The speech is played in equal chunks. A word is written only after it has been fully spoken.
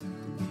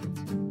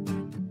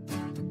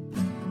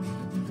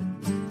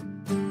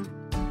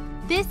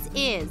This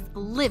is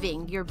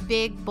Living Your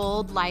Big,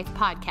 Bold Life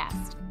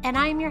podcast, and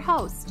I'm your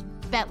host,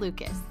 Bet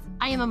Lucas.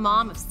 I am a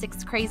mom of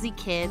 6 crazy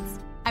kids.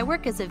 I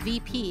work as a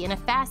VP in a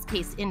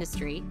fast-paced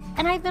industry,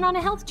 and I've been on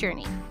a health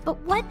journey. But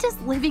what does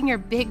living your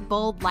big,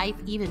 bold life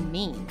even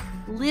mean?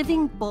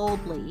 Living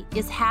boldly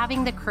is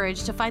having the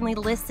courage to finally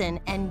listen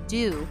and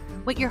do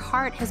what your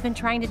heart has been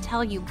trying to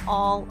tell you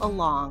all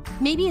along.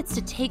 Maybe it's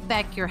to take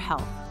back your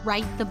health,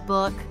 write the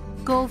book,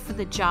 go for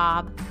the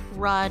job,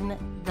 run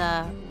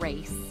the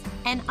race.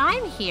 And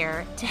I'm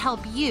here to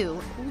help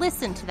you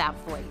listen to that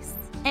voice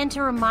and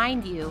to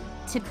remind you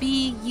to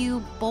be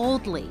you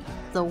boldly.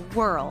 The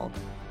world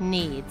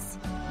needs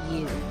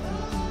you.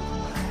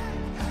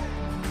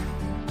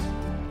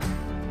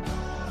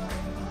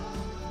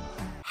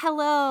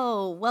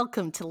 Hello,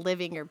 welcome to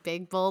Living Your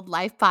Big Bold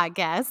Life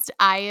podcast.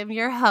 I am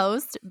your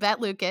host, Bet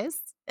Lucas,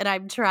 and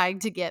I'm trying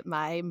to get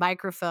my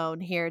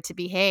microphone here to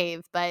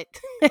behave, but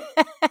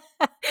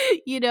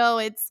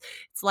it's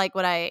like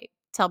when I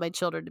tell my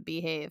children to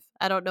behave.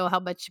 I don't know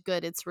how much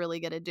good it's really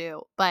going to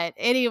do. But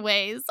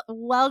anyways,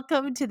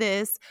 welcome to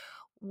this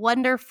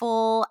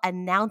wonderful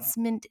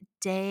announcement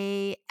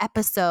day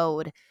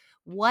episode.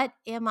 What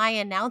am I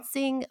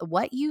announcing?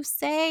 What you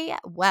say?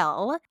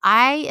 Well,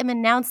 I am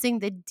announcing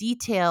the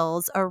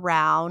details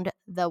around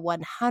the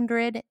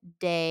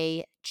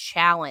 100-day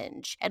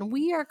challenge. And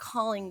we are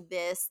calling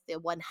this the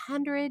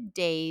 100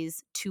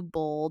 Days to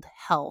Bold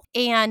Health.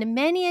 And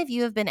many of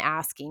you have been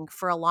asking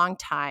for a long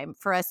time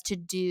for us to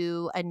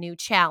do a new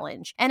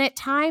challenge. And at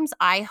times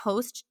I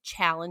host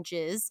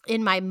challenges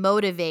in my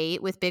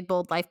Motivate with Big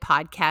Bold Life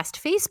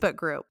podcast Facebook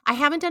group. I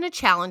haven't done a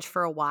challenge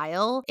for a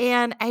while,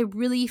 and I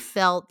really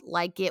felt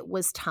like it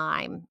was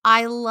time.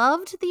 I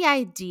loved the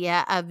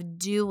idea of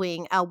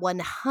doing a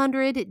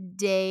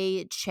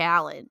 100-day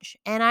challenge.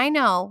 And I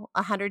know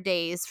 100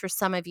 days for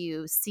some of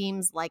you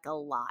seems like a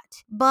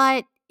lot,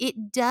 but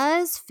it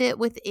does fit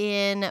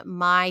within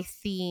my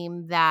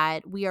theme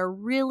that we are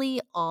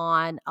really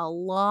on a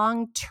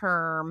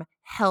long-term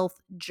health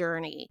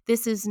journey.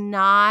 This is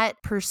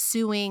not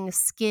pursuing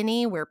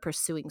skinny, we're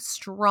pursuing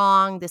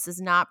strong. This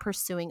is not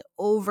pursuing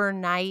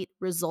overnight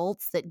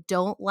results that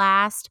don't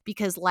last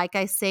because, like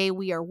I say,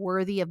 we are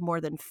worthy of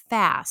more than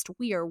fast.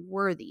 We are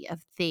worthy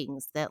of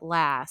things that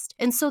last.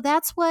 And so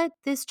that's what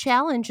this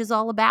challenge is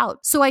all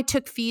about. So I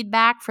took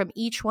feedback from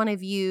each one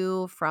of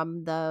you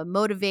from the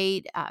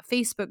Motivate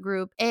Facebook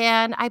group,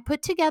 and I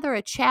put together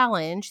a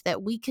challenge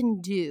that we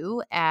can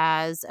do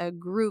as a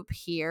group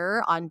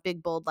here on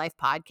Big Bold Life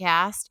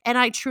Podcast. And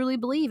I truly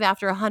believe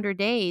after 100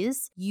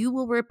 days, you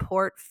will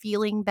report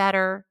feeling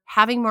better,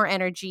 having more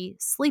energy,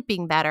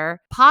 sleeping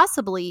better,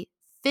 possibly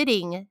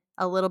fitting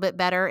a little bit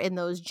better in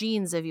those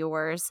jeans of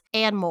yours,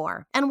 and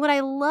more. And what I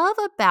love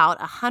about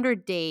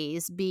 100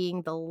 days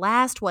being the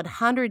last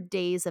 100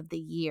 days of the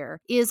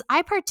year is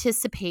I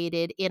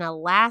participated in a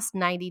last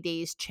 90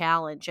 days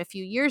challenge a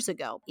few years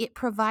ago. It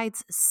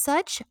provides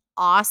such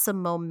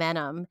awesome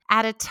momentum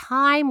at a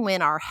time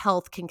when our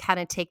health can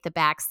kind of take the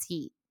back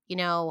seat.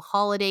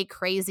 Holiday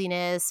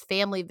craziness,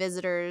 family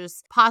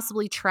visitors,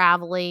 possibly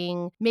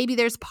traveling. Maybe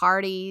there's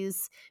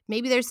parties.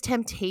 Maybe there's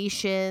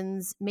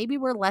temptations. Maybe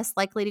we're less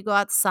likely to go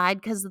outside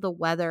because of the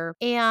weather.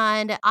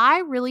 And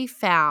I really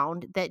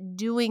found that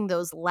doing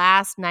those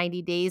last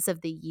 90 days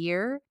of the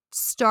year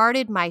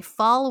started my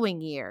following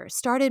year,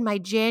 started my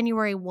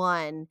January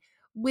 1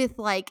 with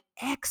like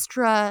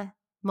extra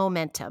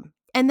momentum.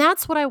 And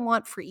that's what I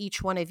want for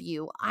each one of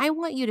you. I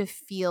want you to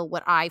feel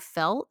what I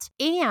felt.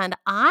 And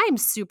I'm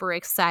super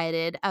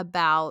excited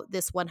about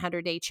this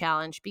 100-day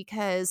challenge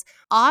because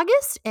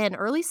August and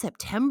early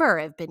September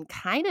have been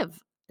kind of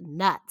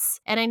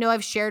nuts. And I know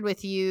I've shared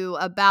with you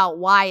about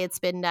why it's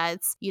been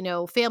nuts.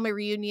 Family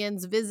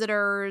reunions,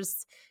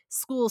 visitors,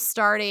 school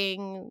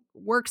starting,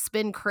 work's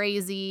been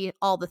crazy,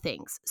 all the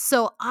things.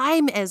 So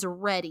I'm as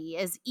ready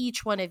as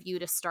each one of you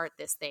to start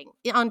this thing.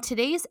 On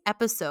today's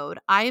episode,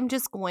 I am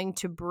just going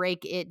to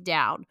break it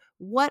down.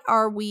 What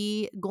are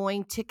we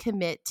going to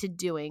commit to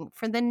doing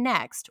for the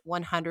next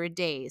 100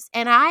 days?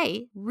 And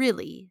I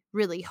really,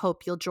 really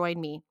hope you'll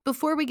join me.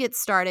 Before we get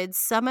started,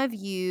 some of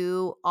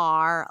you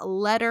are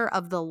letter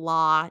of the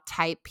law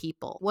type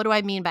people. What do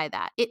I mean by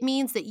that? It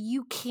means that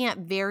you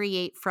can't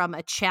variate from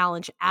a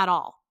challenge at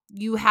all.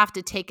 You have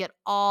to take it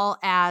all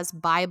as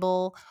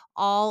Bible,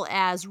 all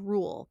as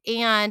rule.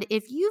 And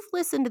if you've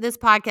listened to this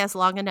podcast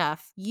long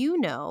enough, you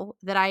know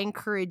that I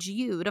encourage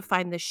you to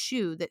find the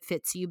shoe that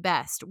fits you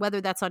best,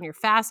 whether that's on your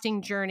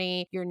fasting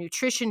journey, your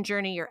nutrition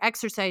journey, your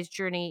exercise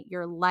journey,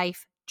 your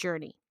life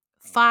journey.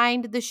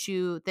 Find the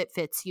shoe that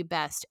fits you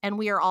best. And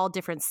we are all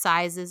different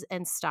sizes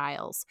and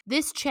styles.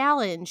 This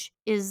challenge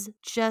is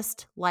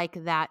just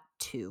like that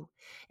too.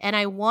 And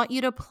I want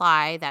you to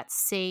apply that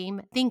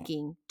same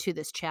thinking to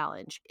this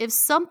challenge. If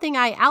something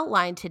I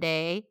outlined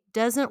today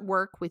doesn't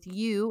work with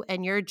you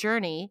and your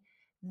journey,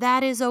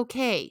 that is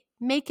okay.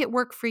 Make it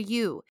work for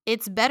you.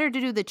 It's better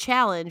to do the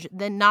challenge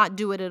than not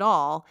do it at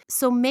all.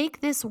 So make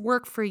this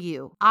work for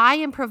you. I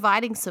am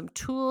providing some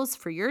tools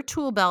for your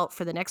tool belt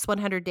for the next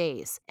 100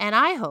 days, and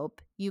I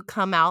hope you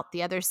come out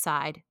the other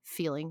side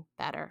feeling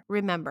better.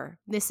 Remember,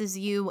 this is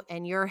you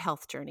and your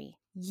health journey.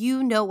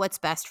 You know what's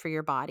best for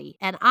your body,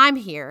 and I'm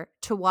here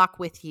to walk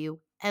with you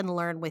and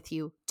learn with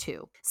you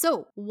too.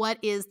 So, what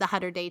is the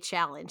 100-day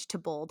challenge to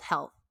bold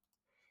health?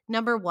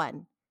 Number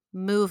 1,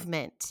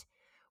 movement.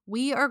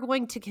 We are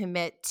going to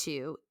commit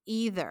to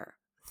either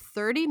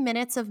 30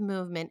 minutes of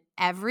movement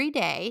every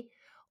day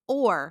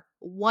or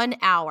 1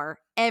 hour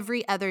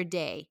every other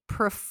day,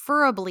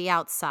 preferably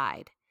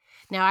outside.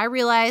 Now, I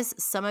realize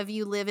some of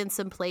you live in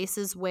some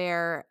places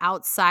where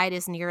outside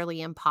is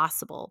nearly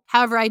impossible.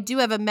 However, I do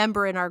have a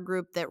member in our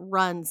group that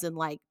runs in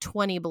like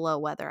 20 below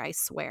weather, I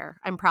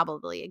swear. I'm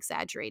probably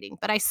exaggerating,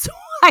 but I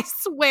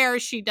swear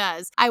she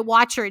does. I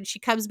watch her and she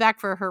comes back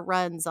for her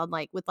runs on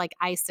with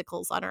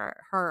icicles on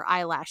her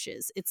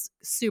eyelashes. It's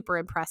super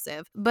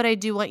impressive. But I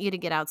do want you to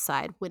get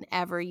outside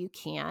whenever you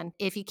can.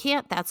 If you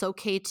can't, that's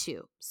okay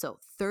too. So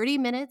 30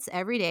 minutes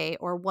every day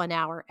or 1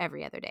 hour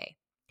every other day.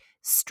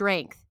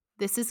 Strength.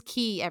 This is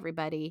key,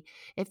 everybody.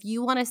 If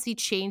you want to see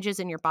changes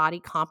in your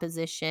body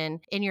composition,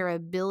 in your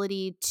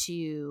ability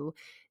to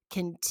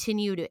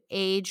continue to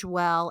age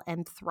well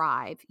and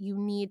thrive, you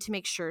need to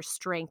make sure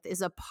strength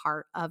is a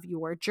part of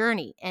your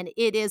journey. And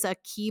it is a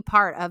key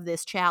part of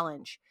this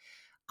challenge.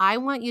 I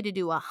want you to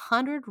do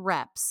 100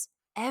 reps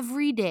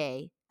every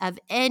day of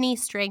any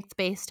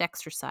strength-based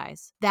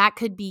exercise. That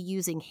could be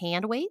using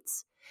hand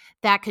weights.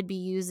 That could be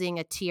using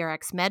a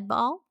TRX med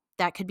ball.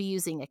 That could be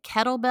using a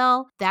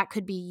kettlebell. That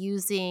could be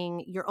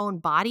using your own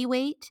body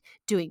weight,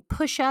 doing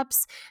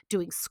push-ups,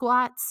 doing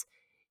squats.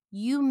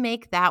 You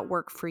make that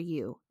work for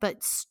you.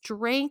 But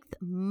strength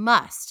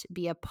must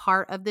be a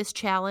part of this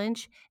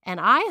challenge.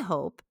 And I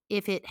hope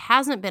if it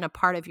hasn't been a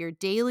part of your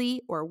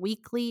daily or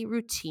weekly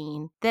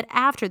routine, that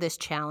after this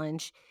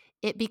challenge,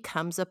 it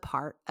becomes a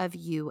part of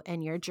you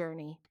and your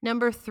journey.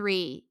 Number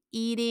 3,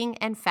 eating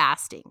and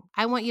fasting.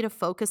 I want you to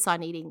focus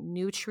on eating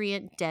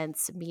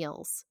nutrient-dense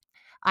meals.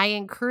 I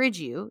encourage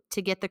you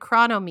to get the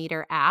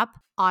Chronometer app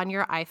on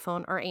your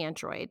iPhone or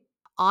Android.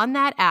 On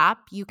that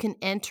app, you can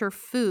enter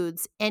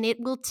foods and it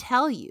will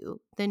tell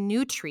you the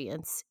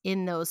nutrients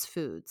in those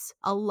foods.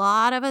 A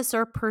lot of us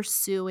are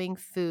pursuing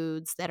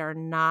foods that are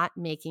not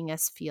making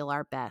us feel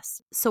our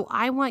best. So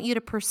I want you to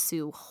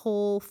pursue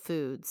whole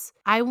foods.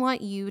 I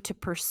want you to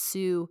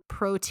pursue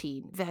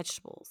protein,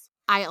 vegetables.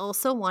 I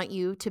also want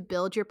you to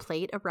build your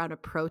plate around a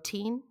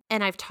protein.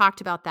 And I've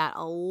talked about that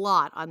a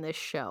lot on this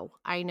show.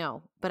 I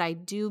know, but I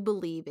do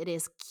believe it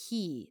is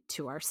key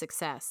to our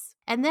success.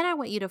 And then I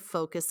want you to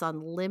focus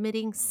on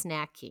limiting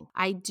snacking.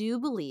 I do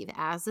believe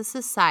as a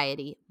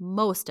society,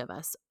 most of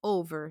us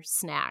over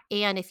snack.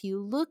 And if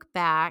you look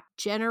back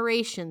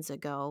generations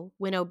ago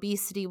when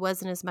obesity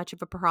wasn't as much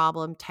of a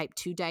problem, type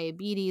 2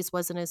 diabetes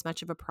wasn't as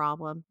much of a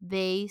problem,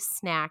 they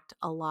snacked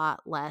a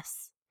lot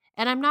less.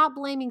 And I'm not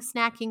blaming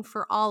snacking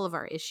for all of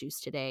our issues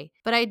today,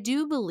 but I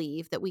do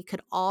believe that we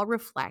could all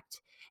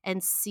reflect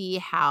and see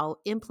how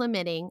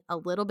implementing a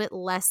little bit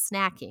less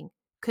snacking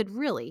could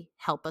really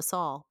help us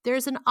all.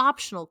 There's an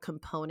optional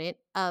component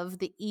of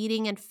the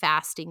eating and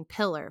fasting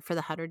pillar for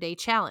the 100-day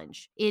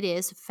challenge. It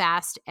is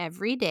fast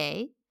every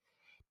day.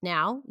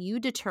 Now, you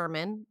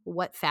determine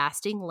what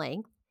fasting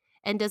length,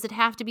 and does it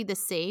have to be the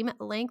same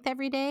length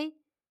every day?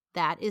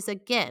 That is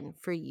again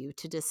for you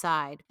to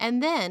decide.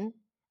 And then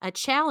a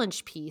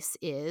challenge piece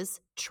is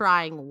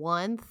trying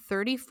one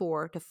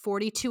 34 to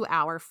 42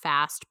 hour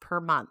fast per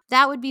month.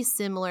 That would be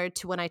similar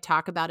to when I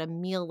talk about a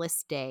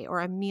mealless day or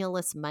a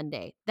mealless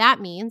Monday.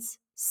 That means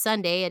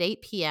Sunday at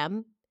 8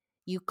 p.m.,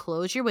 you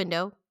close your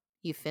window,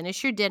 you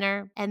finish your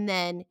dinner, and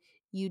then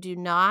you do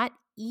not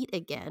eat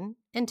again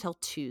until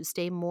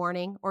Tuesday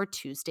morning or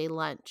Tuesday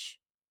lunch.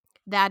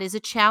 That is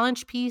a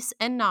challenge piece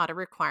and not a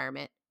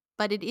requirement,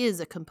 but it is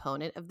a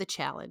component of the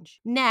challenge.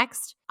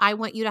 Next, I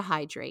want you to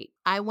hydrate.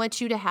 I want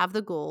you to have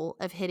the goal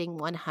of hitting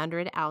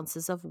 100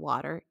 ounces of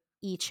water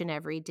each and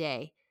every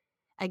day.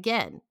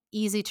 Again,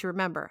 easy to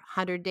remember,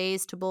 100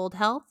 days to bold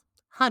health,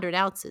 100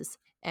 ounces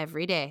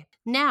every day.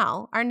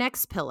 Now, our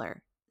next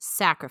pillar,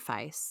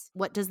 sacrifice.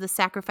 What does the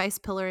sacrifice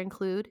pillar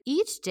include?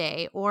 Each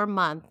day or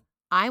month,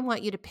 I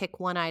want you to pick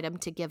one item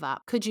to give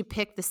up. Could you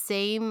pick the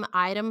same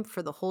item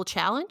for the whole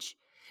challenge?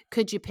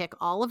 Could you pick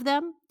all of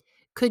them?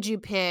 Could you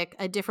pick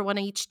a different one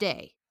each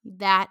day?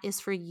 That is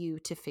for you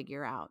to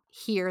figure out.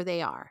 Here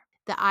they are.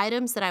 The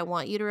items that I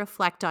want you to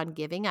reflect on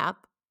giving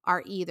up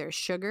are either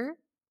sugar,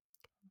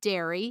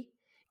 dairy,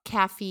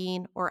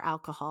 caffeine, or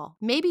alcohol.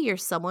 Maybe you're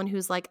someone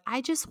who's like,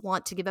 I just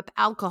want to give up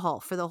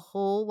alcohol for the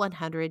whole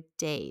 100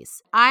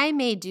 days. I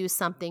may do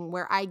something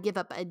where I give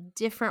up a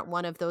different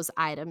one of those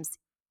items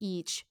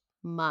each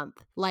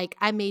month. Like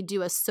I may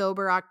do a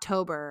sober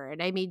October,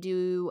 and I may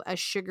do a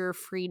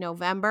sugar-free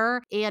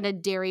November and a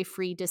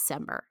dairy-free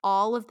December.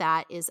 All of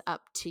that is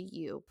up to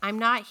you. I'm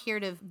not here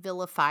to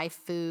vilify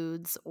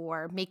foods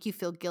or make you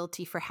feel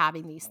guilty for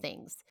having these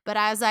things. But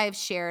as I've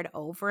shared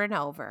over and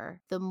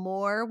over, the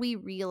more we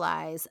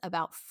realize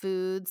about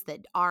foods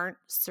that aren't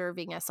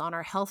serving us on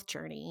our health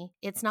journey,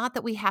 it's not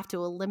that we have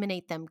to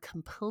eliminate them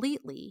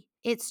completely.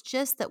 It's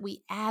just that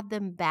we add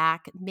them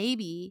back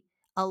maybe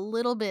a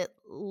little bit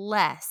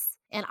less.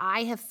 And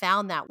I have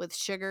found that with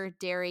sugar,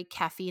 dairy,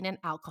 caffeine, and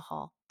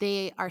alcohol.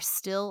 They are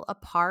still a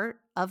part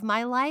of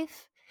my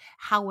life.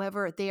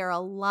 However, they are a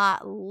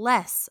lot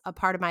less a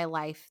part of my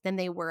life than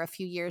they were a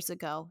few years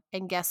ago.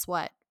 And guess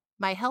what?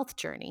 My health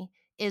journey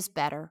is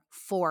better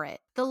for it.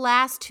 The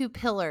last two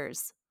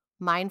pillars,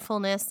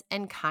 mindfulness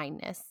and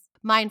kindness.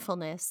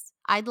 Mindfulness,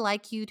 I'd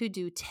like you to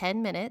do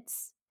 10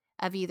 minutes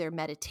of either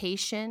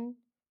meditation,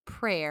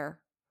 prayer,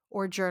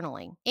 or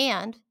journaling.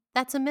 And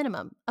that's a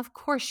minimum. Of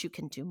course, you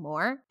can do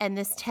more. And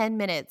this 10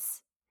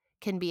 minutes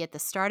can be at the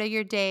start of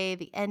your day,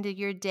 the end of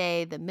your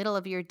day, the middle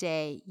of your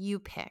day. You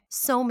pick.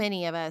 So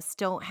many of us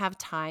don't have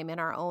time in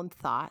our own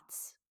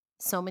thoughts.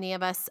 So many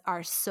of us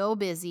are so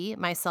busy,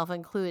 myself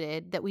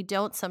included, that we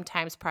don't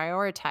sometimes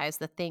prioritize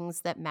the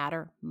things that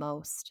matter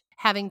most.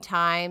 Having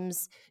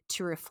times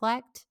to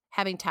reflect,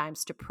 having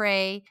times to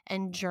pray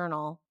and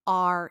journal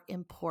are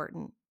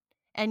important.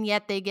 And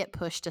yet they get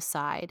pushed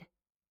aside.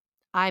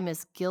 I'm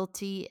as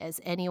guilty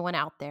as anyone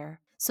out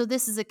there. So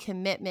this is a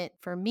commitment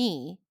for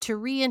me to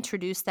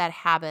reintroduce that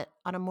habit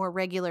on a more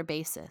regular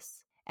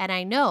basis. And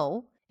I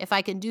know if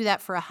I can do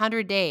that for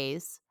 100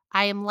 days,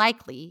 I am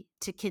likely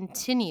to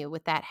continue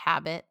with that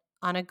habit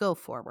on a go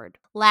forward.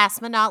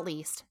 Last but not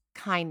least,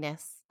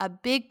 kindness. A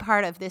big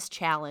part of this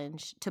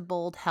challenge to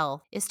bold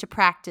health is to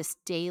practice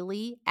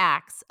daily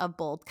acts of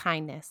bold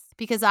kindness,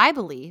 because I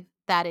believe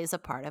that is a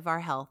part of our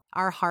health,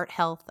 our heart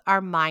health,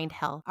 our mind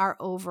health, our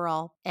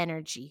overall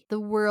energy. The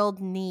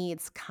world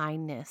needs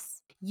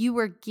kindness. You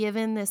were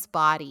given this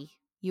body.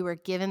 You were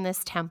given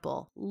this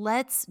temple.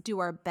 Let's do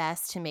our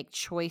best to make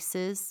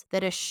choices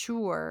that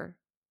assure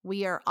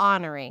we are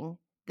honoring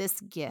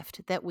this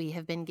gift that we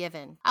have been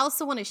given. I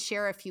also want to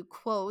share a few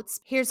quotes.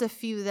 Here's a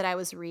few that I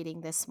was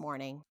reading this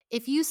morning.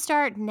 If you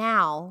start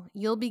now,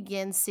 you'll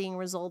begin seeing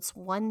results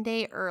one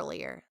day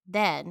earlier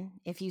than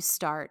if you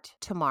start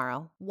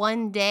tomorrow.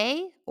 One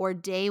day or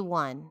day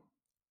one,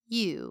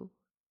 you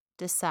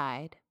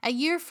decide. A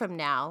year from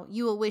now,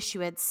 you will wish you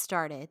had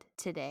started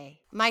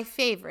today. My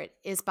favorite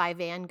is by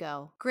Van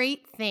Gogh.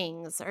 Great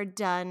things are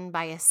done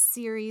by a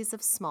series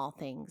of small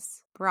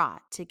things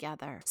brought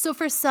together. So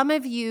for some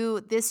of you,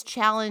 this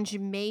challenge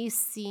may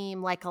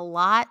seem like a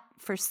lot.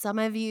 For some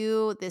of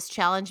you, this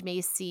challenge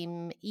may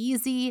seem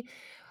easy.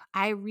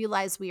 I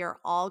realize we are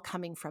all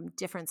coming from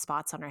different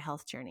spots on our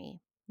health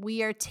journey.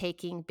 We are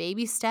taking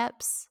baby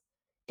steps,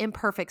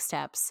 imperfect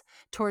steps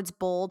towards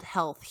bold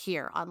health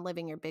here on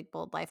Living Your Big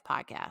Bold Life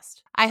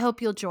podcast. I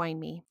hope you'll join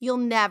me. You'll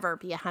never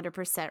be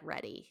 100%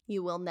 ready.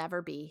 You will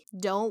never be.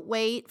 Don't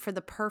wait for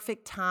the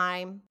perfect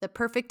time. The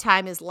perfect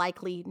time is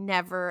likely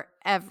never,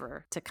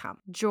 ever to come.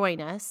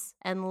 Join us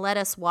and let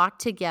us walk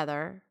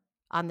together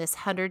on this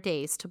 100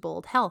 days to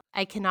bold health.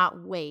 I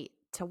cannot wait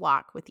to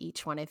walk with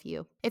each one of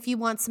you. If you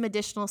want some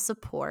additional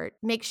support,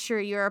 make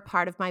sure you're a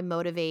part of my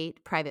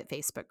Motivate private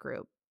Facebook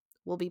group.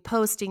 We'll be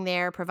posting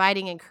there,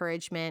 providing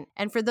encouragement.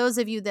 And for those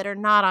of you that are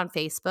not on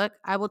Facebook,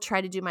 I will try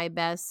to do my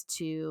best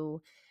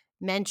to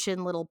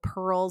mention little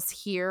pearls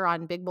here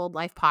on Big Bold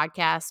Life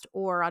Podcast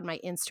or on my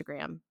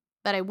Instagram.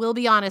 But I will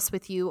be honest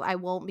with you, I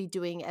won't be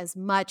doing as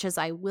much as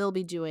I will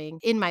be doing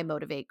in my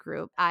Motivate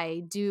group.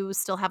 I do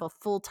still have a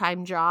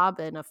full-time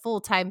job and a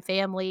full-time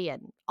family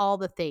and all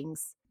the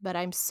things. But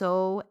I'm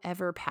so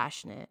ever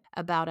passionate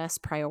about us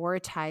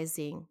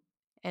prioritizing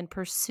and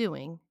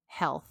pursuing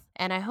health.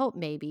 And I hope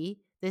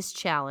maybe this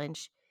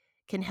challenge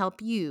can help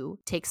you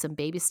take some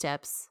baby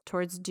steps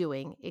towards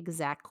doing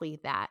exactly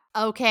that.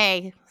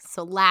 Okay,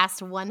 so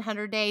last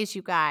 100 days,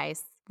 you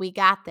guys. We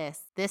got this.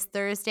 This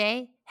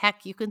Thursday,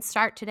 heck, you can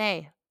start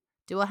today.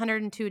 Do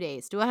 102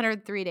 days, do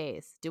 103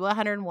 days, do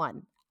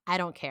 101. I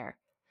don't care.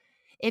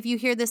 If you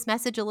hear this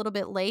message a little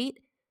bit late,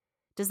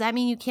 does that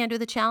mean you can't do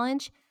the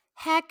challenge?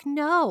 Heck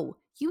no.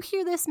 You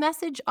hear this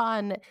message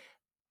on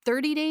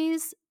 30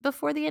 days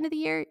before the end of the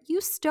year,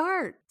 you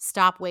start.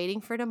 Stop waiting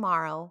for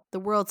tomorrow. The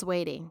world's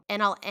waiting.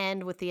 And I'll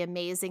end with the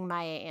amazing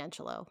Maya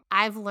Angelou.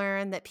 I've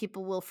learned that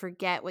people will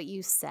forget what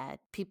you said.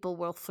 People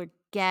will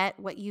forget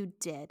what you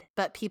did,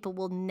 but people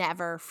will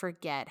never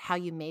forget how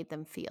you made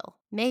them feel.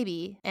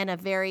 Maybe in a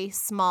very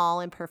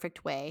small,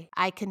 imperfect way,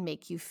 I can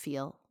make you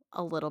feel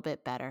a little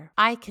bit better.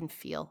 I can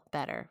feel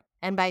better.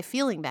 And by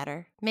feeling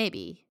better,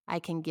 maybe I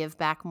can give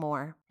back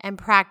more and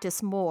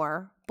practice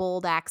more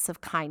bold acts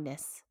of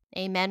kindness.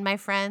 Amen, my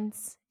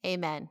friends.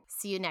 Amen.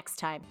 See you next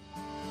time.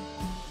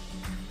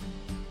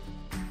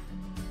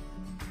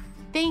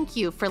 Thank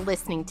you for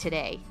listening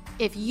today.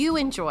 If you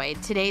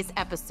enjoyed today's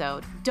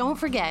episode, don't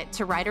forget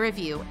to write a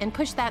review and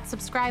push that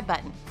subscribe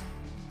button.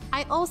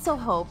 I also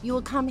hope you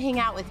will come hang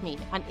out with me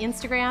on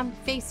Instagram,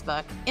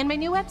 Facebook, and my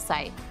new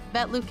website,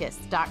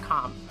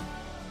 betlucas.com.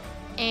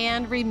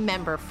 And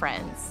remember,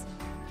 friends,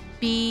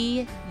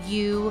 be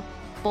you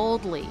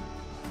boldly.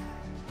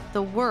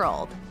 The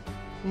world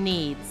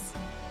needs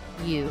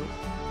you.